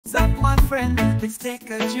friend, let's take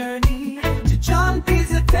a journey to John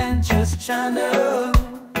P's Adventures channel,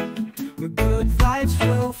 where good vibes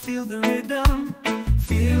flow. Feel the rhythm,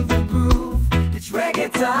 feel the groove. It's reggae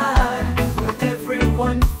time, where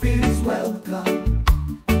everyone feels welcome.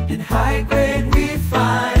 In high grade we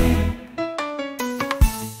find,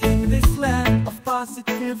 in this land of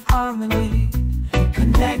positive harmony,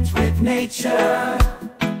 connect with nature,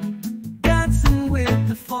 dancing with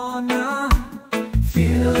the fauna.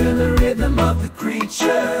 Feel the rhythm of the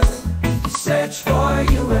creatures. Search for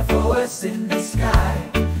UFOs in the sky,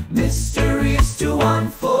 mysteries to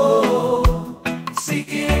unfold,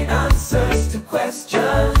 seeking answers to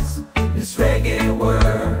questions. This reggae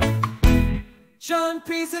world, John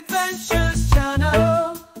P's Adventures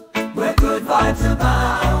channel, where good vibes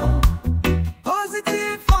abound.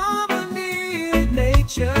 Positive harmony in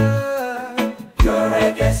nature, pure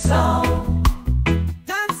reggae sound.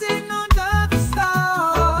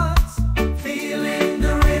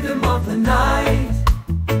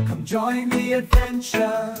 Join the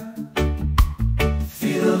adventure,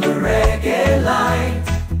 feel the reggae light.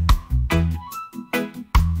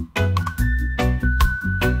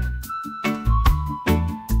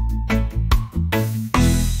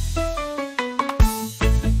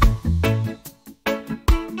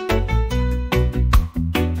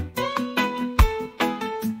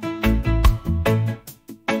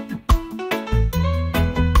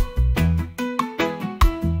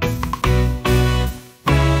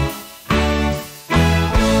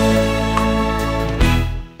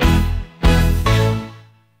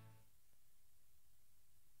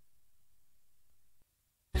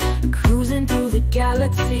 Cruising through the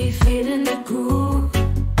galaxy, feeling the groove.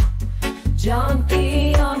 John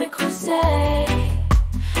P on a crusade,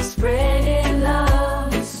 spreading